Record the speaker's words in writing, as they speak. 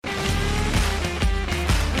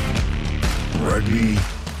Rugby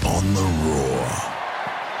on the Roar.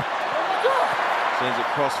 Sends it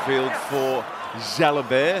crossfield for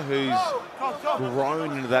Jalabert, who's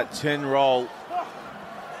grown into that 10 role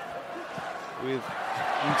with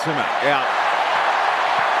Intima out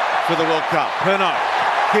for the World Cup. Pinot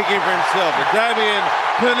kicking for himself. Damien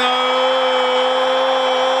Pinot,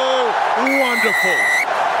 wonderful.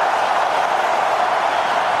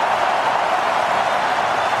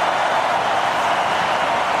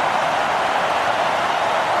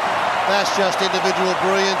 That's just individual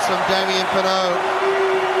brilliance from Damien Pinot.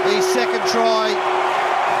 His second try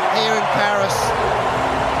here in Paris.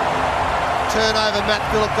 Turnover, Matt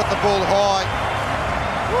Phillip got the ball high.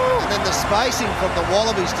 And then the spacing from the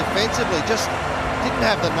Wallabies defensively just didn't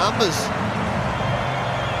have the numbers.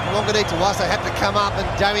 Longanita was, they had to come up,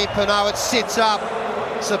 and Damien Pinot, it sits up.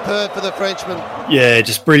 Superb for the Frenchman. Yeah,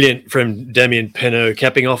 just brilliant from Damien Penaud,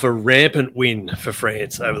 capping off a rampant win for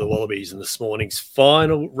France over the Wallabies in this morning's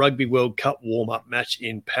final Rugby World Cup warm-up match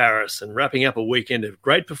in Paris, and wrapping up a weekend of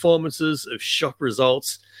great performances, of shock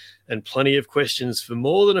results, and plenty of questions for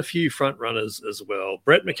more than a few front-runners as well.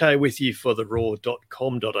 Brett McKay with you for the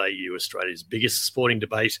raw.com.au, Australia's biggest sporting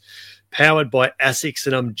debate, powered by ASICS,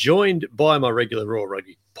 and I'm joined by my regular Raw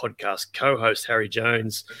Rugby podcast co-host Harry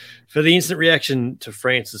Jones for the instant reaction to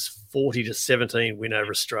France's 40-17 win over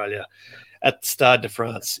Australia at the Stade de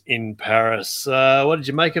France in Paris. What did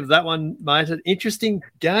you make of that one, mate? An interesting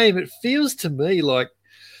game. It feels to me like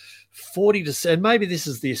 40-7. Maybe this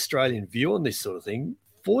is the Australian view on this sort of thing.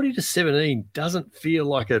 40-17 doesn't feel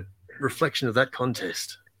like a reflection of that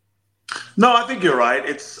contest. No, I think you're right.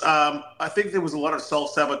 It's I think there was a lot of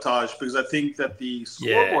self-sabotage because I think that the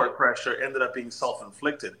scoreboard pressure ended up being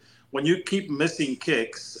self-inflicted. When you keep missing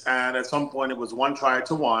kicks, and at some point it was 1 try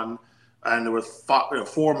to 1, and there were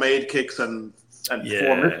 4 made kicks and 4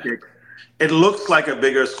 missed kicks, it looks like a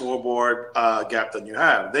bigger scoreboard gap than you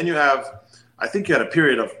have. Then you have, I think you had a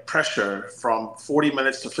period of pressure from 40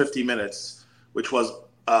 minutes to 50 minutes, which was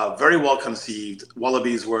very well conceived.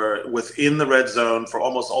 Wallabies were within the red zone for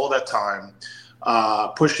almost all that time,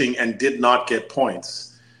 pushing and did not get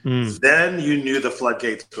points. Then you knew the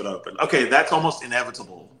floodgates would open. Okay, that's almost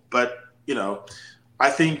inevitable. But, I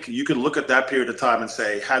think you could look at that period of time and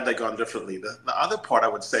say, had they gone differently? The other part I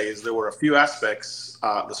would say is there were a few aspects,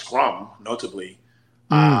 the scrum, notably.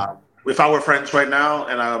 If I were French right now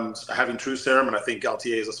and I'm having true serum, and I think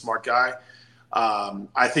Galtier is a smart guy,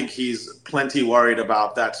 I think he's plenty worried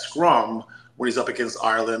about that scrum when he's up against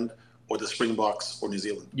Ireland or the Springboks or New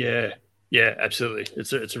Zealand. Yeah, absolutely.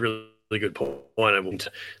 It's a really good point about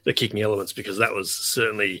the kicking elements, because that was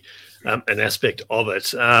certainly an aspect of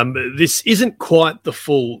it. This isn't quite the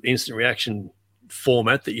full instant reaction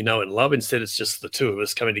format that you know and love. Instead, it's just the two of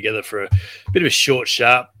us coming together for a bit of a short,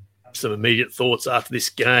 sharp, some immediate thoughts after this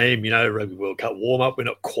game. Rugby World Cup warm-up. We're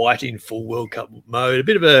not quite in full World Cup mode. A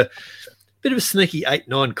bit of a sneaky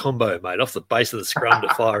 8-9 combo, mate, off the base of the scrum to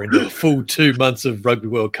fire into a full 2 months of Rugby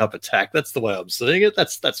World Cup attack. That's the way I'm seeing it.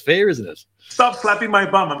 That's fair, isn't it? Stop slapping my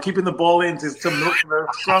bum. I'm keeping the ball in to milk the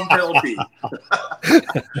scrum penalty.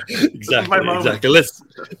 Exactly.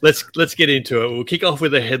 Let's get into it. We'll kick off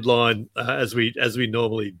with a headline as we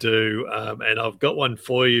normally do, and I've got one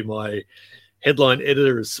for you. My headline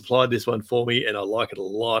editor has supplied this one for me, and I like it a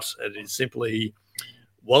lot. And it's simply,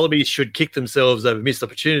 Wallabies should kick themselves over missed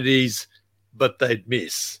opportunities, but they'd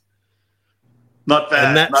miss. Not bad.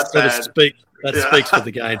 And that not sort bad. of speaks for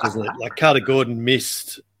the game, doesn't it? Like Carter Gordon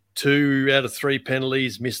missed 2 out of 3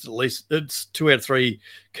 penalties, missed at least 2 out of 3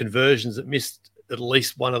 conversions that missed at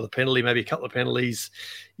least one of the penalty, maybe a couple of penalties.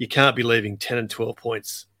 You can't be leaving 10 and 12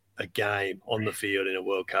 points a game on the field in a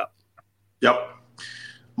World Cup. Yep.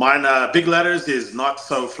 Mine, big letters, is not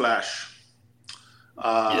so flash.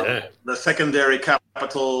 The secondary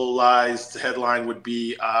capitalized headline would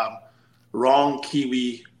be wrong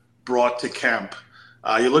Kiwi brought to camp.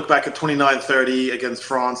 You look back at 29-30 against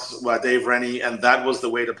France, Dave Rennie, and that was the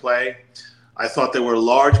way to play. I thought there were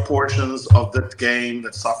large portions of this game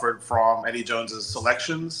that suffered from Eddie Jones's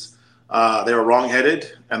selections. They were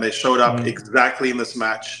wrong-headed, and they showed up exactly in this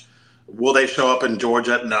match. Will they show up in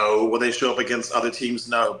Georgia? No. Will they show up against other teams?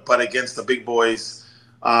 No. But against the big boys,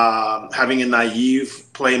 having a naive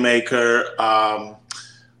playmaker,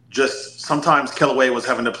 just sometimes Kellaway was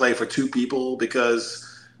having to play for 2 people because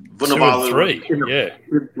Vunivalu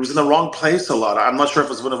was in the wrong place a lot. I'm not sure if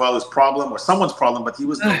it was Vunivalu's problem or someone's problem, but he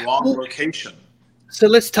was in the wrong location. So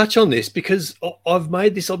let's touch on this, because I've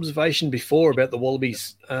made this observation before about the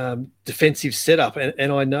Wallabies' defensive setup,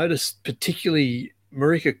 and I noticed particularly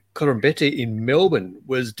Marika Korombete in Melbourne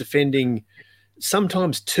was defending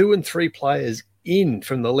sometimes 2 and 3 players in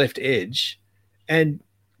from the left edge, and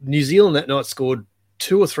New Zealand that night scored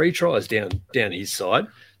 2 or 3 tries down his side.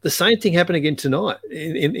 The same thing happened again tonight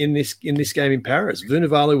in this game in Paris.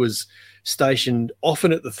 Vunivalu was stationed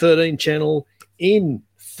often at the 13 channel in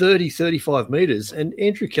 30, 35 metres, and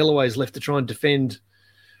Andrew Kellaway is left to try and defend,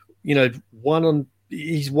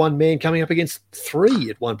 he's one man coming up against 3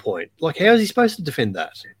 at one point. Like, how is he supposed to defend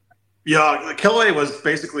that? Yeah, Kellaway was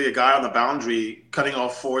basically a guy on the boundary cutting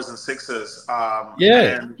off 4s and 6s.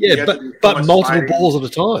 But multiple balls at a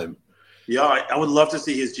time. Yeah, I would love to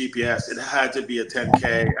see his GPS. It had to be a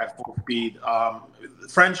 10K at full speed. The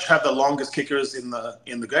French have the longest kickers in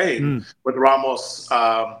the game with Ramos,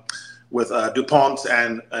 with Dupont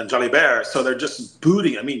and Jalibert. So they're just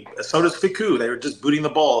booting. I mean, so does Ficou. They were just booting the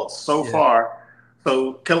ball so far.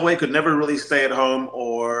 So Kellaway could never really stay at home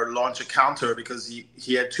or launch a counter because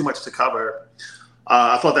he had too much to cover.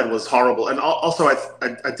 I thought that was horrible. And also,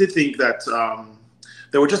 I did think that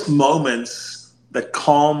there were just moments that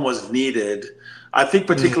calm was needed. I think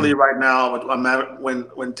particularly right now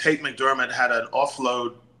when Tate McDermott had an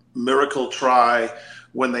offload miracle try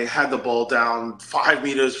when they had the ball down 5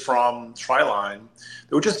 meters from try line,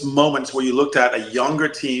 there were just moments where you looked at a younger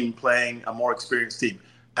team playing a more experienced team.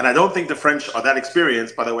 And I don't think the French are that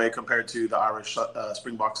experienced, by the way, compared to the Irish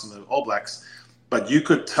Springboks and the All Blacks. But you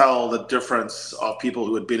could tell the difference of people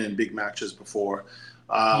who had been in big matches before.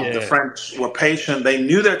 The French were patient. They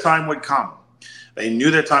knew their time would come. They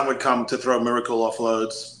knew their time would come to throw miracle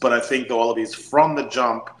offloads. But I think the Wallabies, from the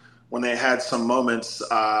jump, when they had some moments,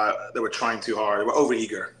 they were trying too hard. They were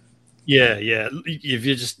overeager. Yeah. You've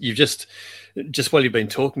just while you've been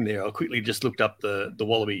talking there, I quickly just looked up the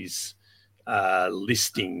Wallabies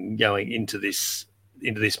listing going into this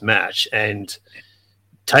match, and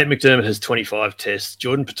Tate McDermott has 25 tests,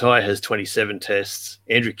 Jordan Petaia has 27 tests,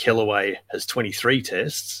 Andrew Kellaway has 23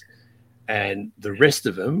 tests, and the rest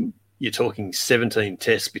of them, you're talking 17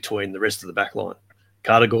 tests between the rest of the back line.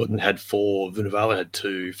 Carter Gordon had 4, Vunivalu had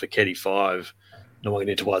 2, Fekete 5,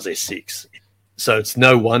 Nwang'inituwaze 6. So it's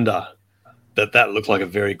no wonder that looked like a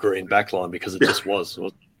very green back line, because it just was.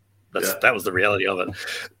 That was the reality of it.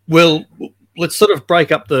 Well, let's sort of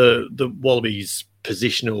break up the Wallabies'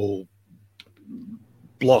 positional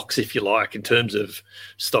blocks, if you like, in terms of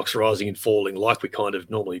stocks rising and falling like we kind of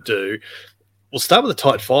normally do. We'll start with the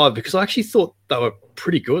tight 5, because I actually thought they were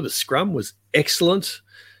pretty good. The scrum was excellent.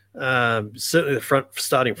 Certainly the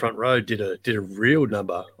starting front row did a real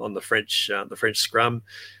number on the French scrum.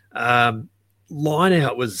 Line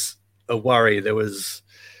out was a worry. There was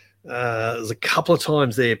a couple of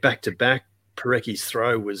times there back to back. Parecki's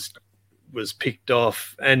throw was picked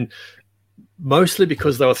off, and mostly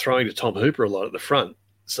because they were throwing to Tom Hooper a lot at the front.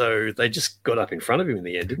 So they just got up in front of him in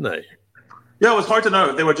the end, didn't they? Yeah, it was hard to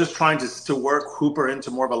know. They were just trying to work Hooper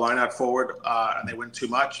into more of a line-out forward, and they went too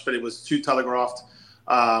much, but it was too telegraphed.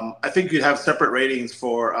 I think you'd have separate ratings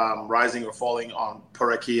for rising or falling on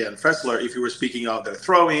Parecki and Fessler if you were speaking of their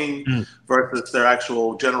throwing versus their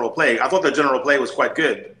actual general play. I thought their general play was quite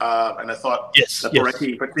good, and I thought that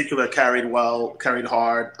Parecki in particular carried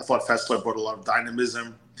hard. I thought Fessler brought a lot of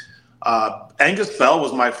dynamism. Angus Bell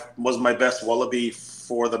was my best Wallaby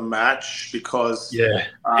for the match, because he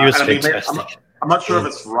was fantastic. I'm not sure if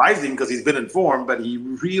it's rising because he's been in form, but he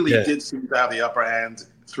really did seem to have the upper hand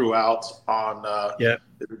throughout on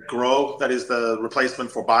Gros. That is the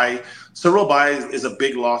replacement for Baye. Cyril Baye is a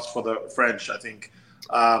big loss for the French, I think.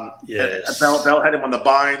 Bell had him on the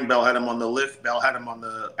bind, Bell had him on the lift, Bell had him on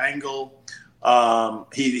the angle.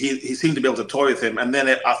 He seemed to be able to toy with him, and then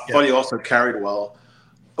I thought he also carried well.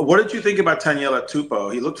 What did you think about Taniela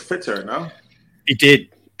Tupou? He looked fitter, no? He did.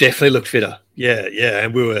 Definitely looked fitter. Yeah.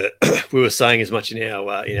 And we were saying as much in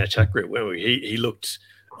our chat group, weren't we? He looked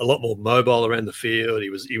a lot more mobile around the field. He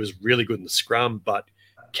was really good in the scrum, but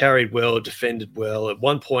carried well, defended well. At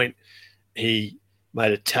one point, he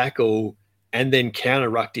made a tackle and then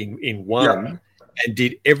counter-rucked in one and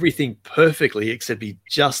did everything perfectly, except he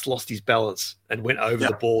just lost his balance and went over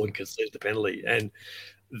the ball and conceded the penalty. And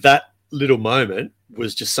that little moment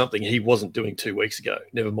was just something he wasn't doing 2 weeks ago,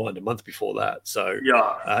 never mind a month before that. So,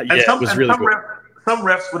 it was really good. Some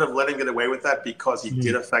refs would have let him get away with that because he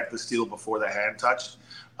did affect the steal before the hand touched.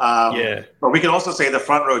 But we can also say the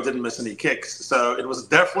front row didn't miss any kicks, so it was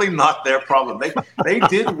definitely not their problem. They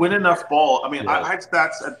did win enough ball. I mean, I had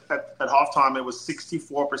stats at halftime. It was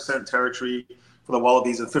 64% territory for the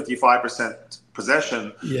Wallabies and 55%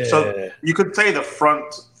 possession. Yeah. So you could say the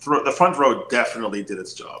front row definitely did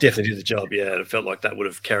its job. Definitely did the job, yeah. It felt like that would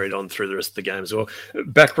have carried on through the rest of the game as well.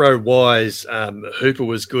 Back row wise, Hooper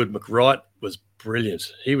was good. McWright was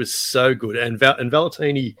brilliant. He was so good. And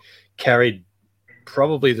Valentini carried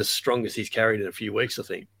probably the strongest he's carried in a few weeks, I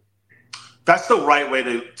think. That's the right way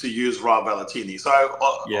to use Rob Valentini. So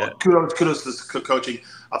kudos to his coaching.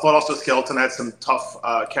 I thought also Skelton had some tough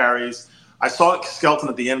carries. I saw Skelton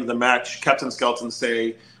at the end of the match, Captain Skelton,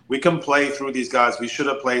 say, we can play through these guys. We should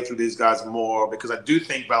have played through these guys more, because I do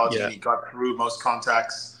think Valentini got through most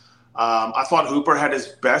contacts. I thought Hooper had his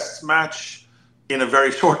best match in a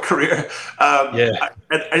very short career.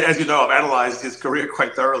 As you know, I've analyzed his career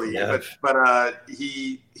quite thoroughly. Yeah. But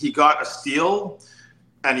he got a steal,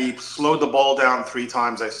 and he slowed the ball down 3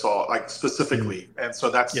 times, I saw, like specifically. And so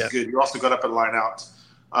that's good. He also got up and line out.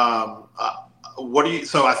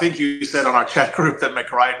 So I think you said on our chat group that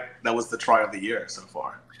McWright, that was the try of the year so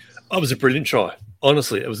far. It was a brilliant try.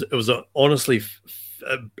 Honestly, it was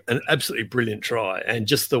an absolutely brilliant try. And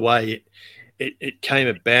just the way it came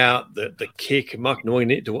about, the kick, Mark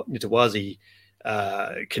Nitawazi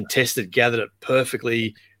contested, gathered it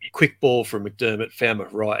perfectly, quick ball from McDermott, found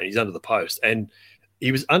McWright, and he's under the post. And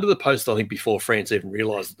he was under the post, I think, before France even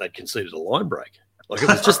realised that they'd conceded a line break. Like, it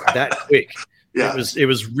was just that quick. Yeah. It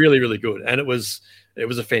was really, really good. And it was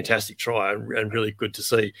a fantastic try and really good to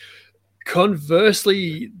see.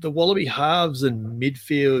 Conversely, the Wallaby halves and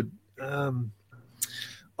midfield,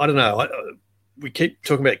 I don't know. We keep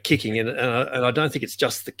talking about kicking, and I don't think it's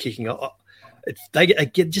just the kicking. They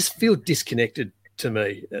just feel disconnected to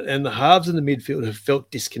me. And the halves and the midfield have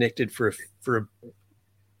felt disconnected for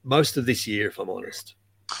most of this year, if I'm honest.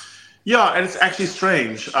 Yeah, and it's actually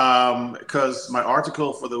strange because my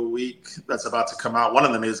article for the week that's about to come out, one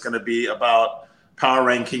of them is going to be about power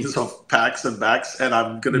rankings of packs and backs, and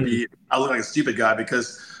I'm going to I look like a stupid guy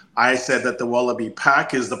because I said that the Wallaby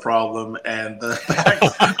pack is the problem and the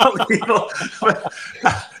backs are illegal. But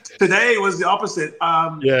today was the opposite.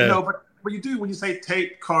 But you do, when you say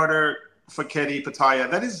Tate, Carter, Fekete, Pataya,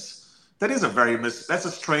 that is that's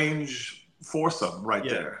a strange foursome right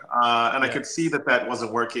there. And I could see that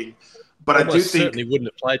wasn't working. But I do think certainly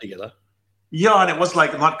wouldn't have played together. Yeah, and it was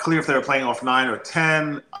like not clear if they were playing off 9 or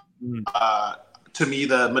 10. To me,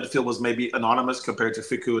 the midfield was maybe anonymous compared to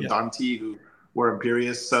Fiku and Dante, who were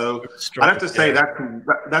imperious. So I have to say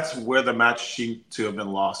that's where the match seemed to have been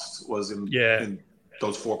lost, was in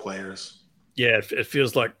those 4 players. Yeah, it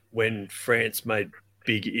feels like when France made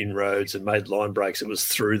big inroads and made line breaks, it was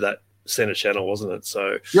through that center channel, wasn't it?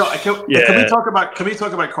 So can we talk about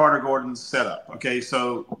Carter Gordon's setup? Okay,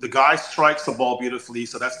 so the guy strikes the ball beautifully,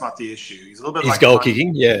 so that's not the issue. He's a little bit like goal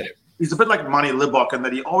kicking, He's a bit like Mani Libok in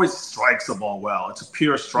that he always strikes the ball well. It's a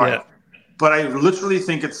pure strike. Yeah. But I literally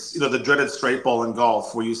think it's the dreaded straight ball in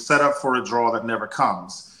golf where you set up for a draw that never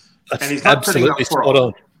comes. That's and he's not absolutely spot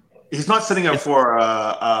on. He's not setting up for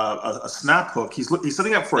a snap hook. He's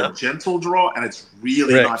setting up for a gentle draw, and it's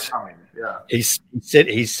really not coming. Yeah,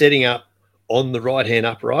 he's setting up on the right hand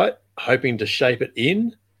upright, hoping to shape it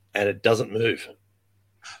in, and it doesn't move.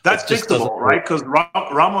 That's fixable, right? Because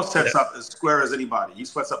Ramos sets up as square as anybody. He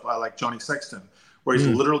sets up like Johnny Sexton, where he's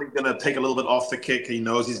literally going to take a little bit off the kick. He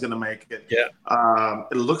knows he's going to make it. Yeah.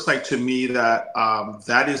 It looks like to me that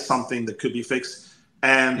that is something that could be fixed.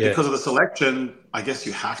 And because of the selection, I guess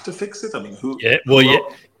you have to fix it. I mean,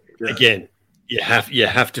 again, you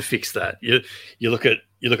have to fix that. You look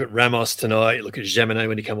at Ramos tonight. You look at Jaminet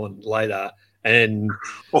when he come on later, and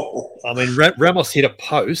I mean Ramos hit a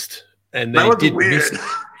post, and then he did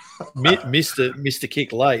miss the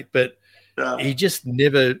kick late, but he just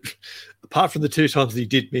never. Apart from the 2 times that he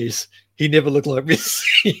did miss, he never looked like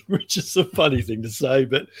missing, which is a funny thing to say.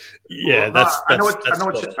 But I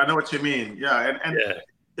know what you mean. Yeah,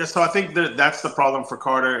 and so I think that's the problem for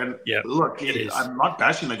Carter. And look, I'm not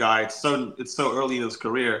bashing the guy. It's so early in his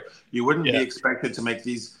career. You wouldn't be expected to make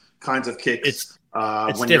these kinds of kicks. It's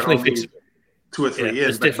when definitely you're only 2 or 3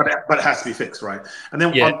 years, but it has to be fixed, right? And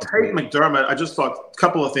then on Tate McDermott, I just thought a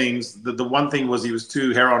couple of things. The one thing was he was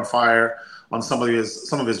too hair on fire on some of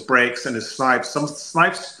his breaks and his snipes. Some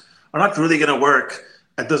snipes are not really going to work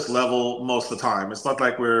at this level most of the time. It's not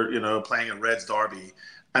like we're playing a Reds derby.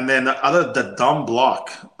 And then the dumb block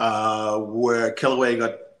where Kellaway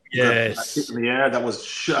got hit in the air, that was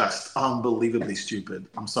just unbelievably stupid.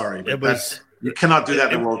 I'm sorry, but you cannot do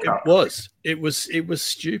that in the World Cup. It was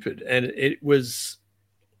stupid, and it was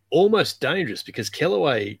almost dangerous because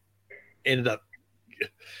Kellaway ended up.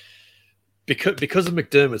 Because of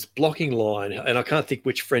McDermott's blocking line, and I can't think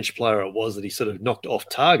which French player it was that he sort of knocked off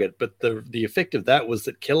target, but the effect of that was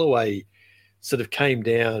that Kellaway sort of came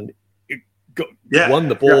down, won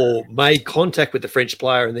the ball, made contact with the French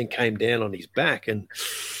player, and then came down on his back. And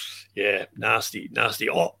nasty.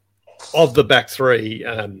 Of the back 3,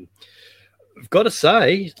 I've got to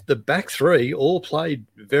say the back 3 all played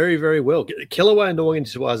very, very well. Kellaway and Nwangi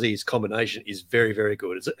Ntawazi's combination is very, very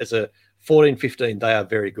good. As a 14-15, they are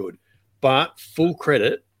very good. But full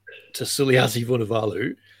credit to Suliasi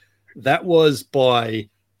Vunivalu, that was by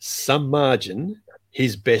some margin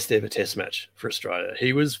his best ever Test match for Australia.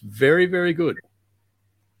 He was very, very good.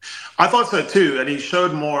 I thought so too, and he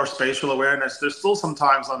showed more spatial awareness. There's still some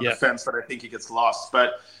times on defense that I think he gets lost,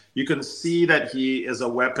 but you can see that he is a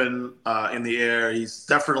weapon in the air. He's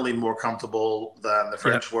definitely more comfortable than the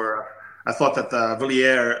French were. I thought that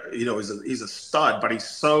Villiers, he's a stud, but he's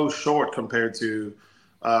so short compared to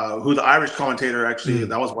who the Irish commentator actually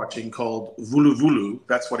that I was watching called Vulu Vulu.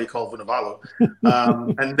 That's what he called Vunivalu,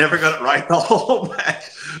 and never got it right the whole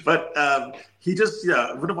match. But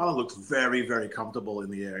Vunivalu looks very, very comfortable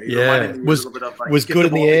in the air. He reminded me a little bit of, like, was good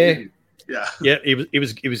in the air. Yeah,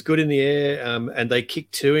 he was good in the air, and they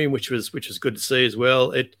kicked to him, which was good to see as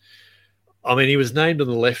well. He was named on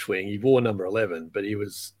the left wing. He wore number 11, but he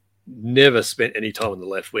was never spent any time on the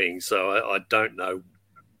left wing. So I don't know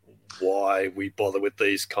why we bother with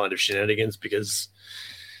these kind of shenanigans, because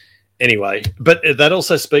anyway, but that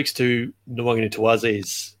also speaks to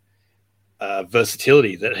Nwangituwazi's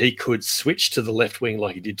versatility, that he could switch to the left wing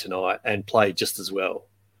like he did tonight and play just as well.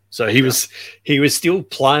 So he was still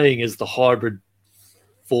playing as the hybrid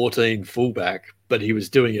 14 fullback, but he was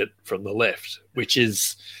doing it from the left, which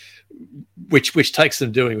takes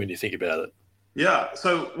some doing when you think about it. Yeah.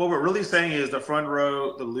 So what we're really saying is the front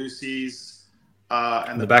row, the Lucy's,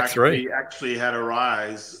 and the back three actually had a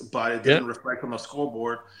rise, but it didn't reflect on the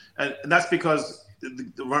scoreboard. And that's because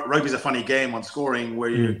the rugby's a funny game on scoring, where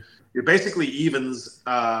you're basically evens.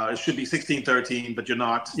 It should be 16-13, but you're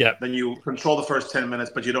not. Yeah. Then you control the first 10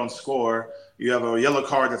 minutes, but you don't score. You have a yellow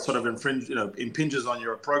card that sort of impinges on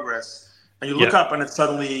your progress. And you look up and it's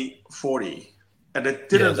suddenly 40. And it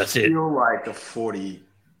didn't feel like a 40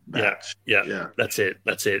 match. Yeah. That's it.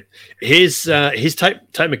 Here's Tate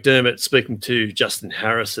McDermott speaking to Justin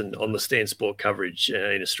Harrison on the Stan Sport coverage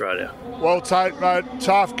in Australia. Well, Tate, mate,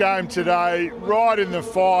 tough game today. Right in the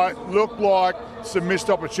fight. Looked like some missed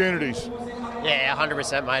opportunities. Yeah,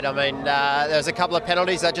 100%, mate. I mean, there was a couple of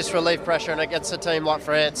penalties that just relieved pressure, and against a team like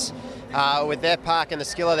France, with their pack and the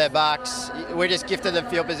skill of their backs, we just gifted them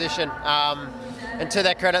field position. And to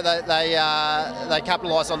their credit, they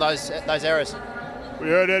capitalised on those errors. We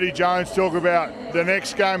heard Eddie Jones talk about the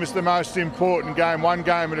next game is the most important game, one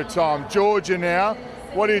game at a time. Georgia now,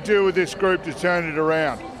 what do you do with this group to turn it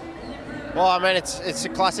around? Well, I mean, it's a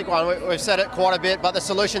classic one. We've said it quite a bit, but the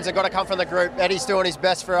solutions have got to come from the group. Eddie's doing his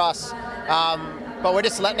best for us, but we're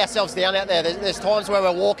just letting ourselves down out there. There's times where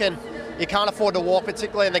we're walking. You can't afford to walk,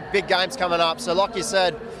 particularly in the big games coming up. So like you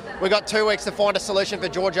said, we've got 2 weeks to find a solution for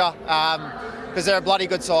Georgia, because they're a bloody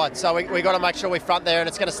good side. So we got to make sure we front there, and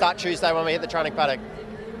it's going to start Tuesday when we hit the training paddock.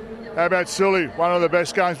 How about Sully? One of the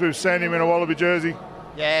best games we've seen him in a Wallaby jersey.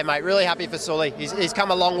 Yeah, mate, really happy for Sully. He's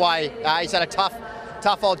come a long way. He's had a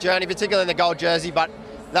tough old journey, particularly in the gold jersey, but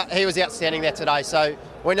he was outstanding there today. So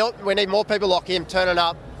we need more people like him turning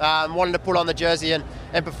up, wanting to put on the jersey and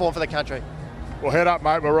perform for the country. Well, head up,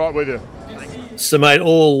 mate. We're right with you. So, mate,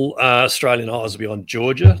 all Australian eyes will be on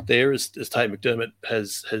Georgia there, as Tate McDermott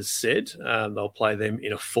has said. They'll play them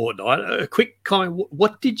in a fortnight. A quick comment,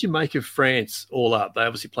 what did you make of France all up? They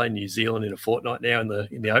obviously play New Zealand in a fortnight now in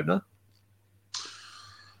the opener.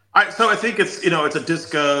 So I think it's a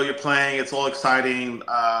disco. You're playing. It's all exciting.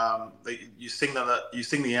 You sing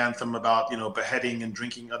the anthem about beheading and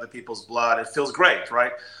drinking other people's blood. It feels great,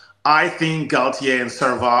 right? I think Galtier and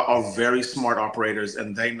Servat are very smart operators,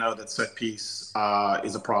 and they know that set piece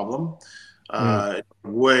is a problem.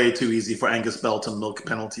 Way too easy for Angus Bell to milk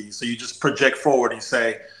penalties. So you just project forward and you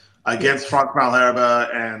say, against Frank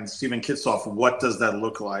Malherbe and Steven Kitsoff, what does that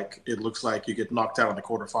look like? It looks like you get knocked out in the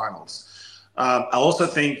quarterfinals. I also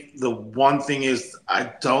think the one thing is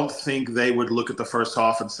I don't think they would look at the first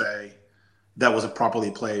half and say that was a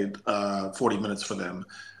properly played 40 minutes for them.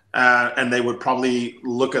 And they would probably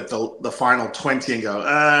look at the final 20 and go,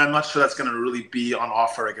 I'm not sure that's going to really be on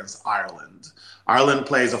offer against Ireland. Ireland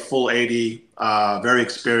plays a full 80, very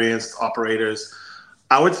experienced operators.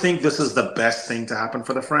 I would think this is the best thing to happen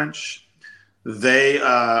for the French.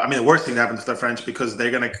 The worst thing to happen to the French, because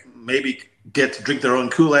they're going to maybe get to drink their own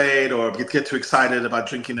Kool-Aid or get too excited about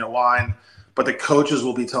drinking their wine. But the coaches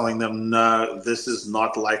will be telling them, no, this is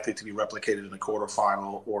not likely to be replicated in a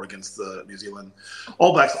quarterfinal or against the New Zealand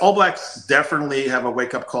All Blacks. All Blacks definitely have a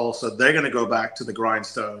wake-up call, so they're going to go back to the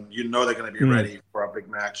grindstone. They're going to be ready for a big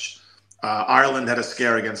match. Ireland had a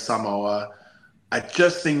scare against Samoa. I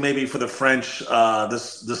just think maybe for the French,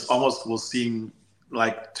 this almost will seem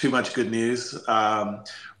like too much good news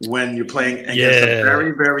when you're playing against a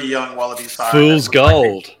very, very young Wallaby side. Fool's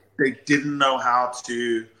gold. Like they didn't know how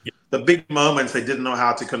to – the big moments, they didn't know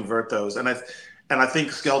how to convert those. And And I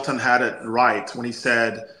think Skelton had it right when he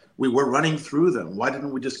said, we were running through them. Why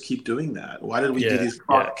didn't we just keep doing that? Why did we do these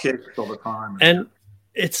kicks all the time? And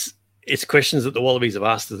it's questions that the Wallabies have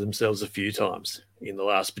asked of themselves a few times in the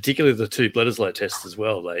last, particularly the two Bledisloe tests as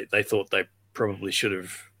well. They thought they probably should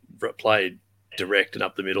have played direct and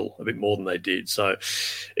up the middle a bit more than they did. So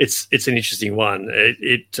it's an interesting one.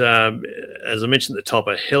 It as I mentioned at the top,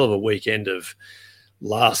 a hell of a weekend of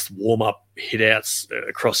last warm-up hit-outs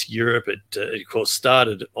across Europe. It of course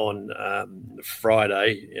started on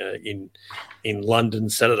Friday in London,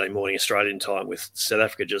 Saturday morning Australian time, with South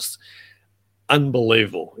Africa just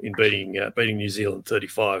unbelievable in beating New Zealand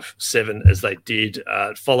 35-7 as they did.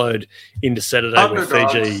 Followed into Saturday with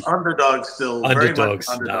Fiji. Underdogs.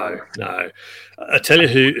 No. I tell you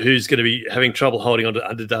who's going to be having trouble holding on to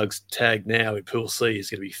underdogs tag now in Pool C is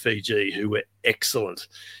going to be Fiji, who were excellent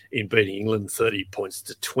in beating England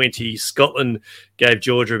 30-20. Scotland gave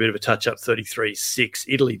Georgia a bit of a touch-up 33-6.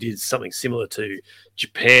 Italy did something similar to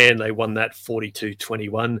Japan. They won that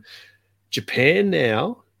 42-21. Japan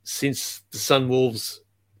now, since the Sunwolves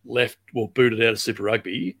booted out of Super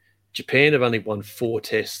Rugby, Japan have only won 4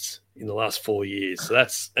 tests in the last 4 years. So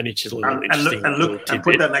that's an interesting and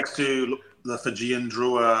put that next to the Fijian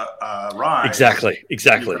Drua rise. Exactly.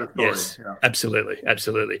 Yes, yeah. Absolutely.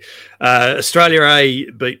 Australia A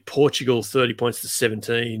beat Portugal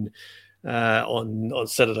 30-17 on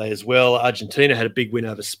Saturday as well. Argentina had a big win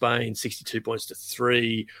over Spain,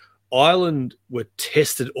 62-3. Ireland were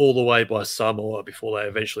tested all the way by Samoa before they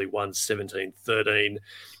eventually won 17-13.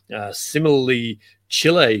 Similarly,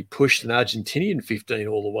 Chile pushed an Argentinian 15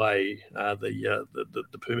 all the way.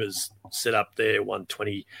 The Pumas set up there, won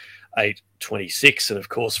 28-26. And, of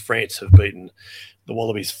course, France have beaten the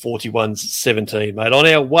Wallabies 41-17, mate. On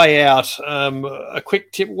our way out, a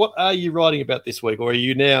quick tip. What are you writing about this week? Or are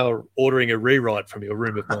you now ordering a rewrite from your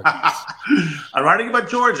room of monkeys? I'm writing about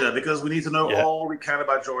Georgia because we need to know all we can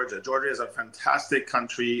about Georgia. Georgia is a fantastic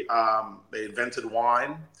country. They invented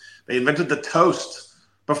wine. They invented the toast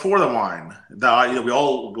before the wine. We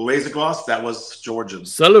all raise a glass. That was Georgian.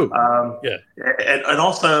 Salud. And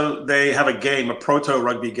also they have a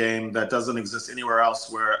proto-rugby game that doesn't exist anywhere else,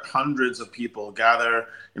 where hundreds of people gather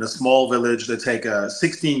in a small village. They take a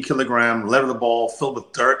 16-kilogram leather ball filled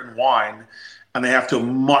with dirt and wine, and they have to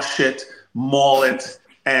mush it, maul it,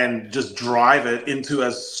 and just drive it into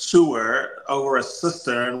a sewer over a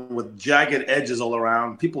cistern with jagged edges all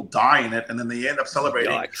around. People die in it, and then they end up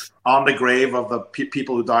celebrating on the grave of the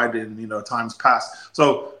people who died in times past.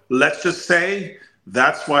 So let's just say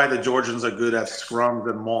that's why the Georgians are good at scrums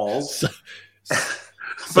and mauls.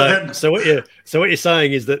 So what you're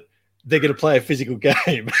saying is that they're going to play a physical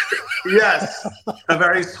game. Yes, a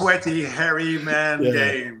very sweaty, hairy man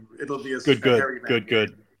game. It'll be a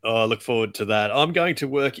good. Oh, I look forward to that. I'm going to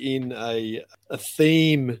work in a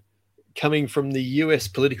theme coming from the US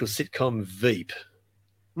political sitcom Veep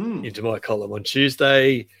into my column on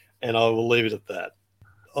Tuesday, and I will leave it at that.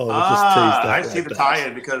 Just tease that. I see the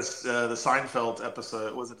tie-in because the Seinfeld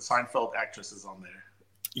episode, was it the Seinfeld actress is on there?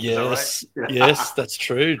 Yes, right? Yes, that's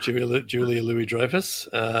true. Julia Louis-Dreyfus.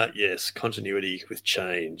 Yes, continuity with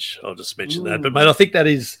change. I'll just mention that. But, mate, I think that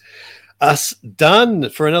is us done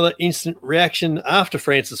for another instant reaction after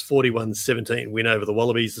France's 41-17 win over the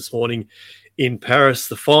Wallabies this morning in Paris,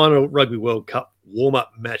 the final Rugby World Cup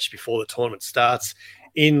warm-up match before the tournament starts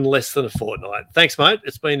in less than a fortnight. Thanks, mate.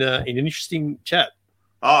 It's been an interesting chat.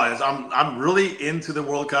 I'm really into the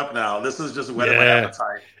World Cup now. This is just whetting my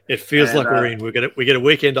appetite. It feels like we're in. We get a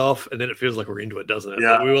weekend off, and then it feels like we're into it, doesn't it?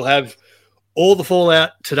 Yeah. But we will have all the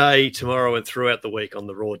fallout today, tomorrow, and throughout the week on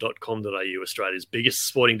theraw.com.au, Australia's biggest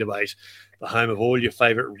sporting debate, the home of all your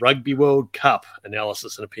favourite Rugby World Cup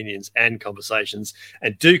analysis and opinions and conversations.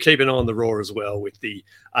 And do keep an eye on The Raw as well, with the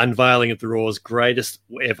unveiling of The Raw's greatest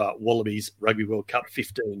ever Wallabies Rugby World Cup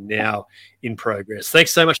 15 now in progress.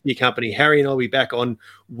 Thanks so much for your company. Harry and I will be back on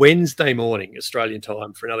Wednesday morning, Australian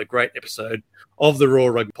time, for another great episode of the Raw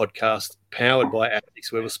Rugby podcast, powered by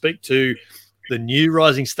Athletics, where we'll speak to the new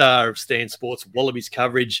rising star of Stan Sports Wallabies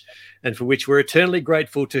coverage, and for which we're eternally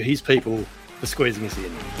grateful to his people for squeezing us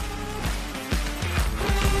in.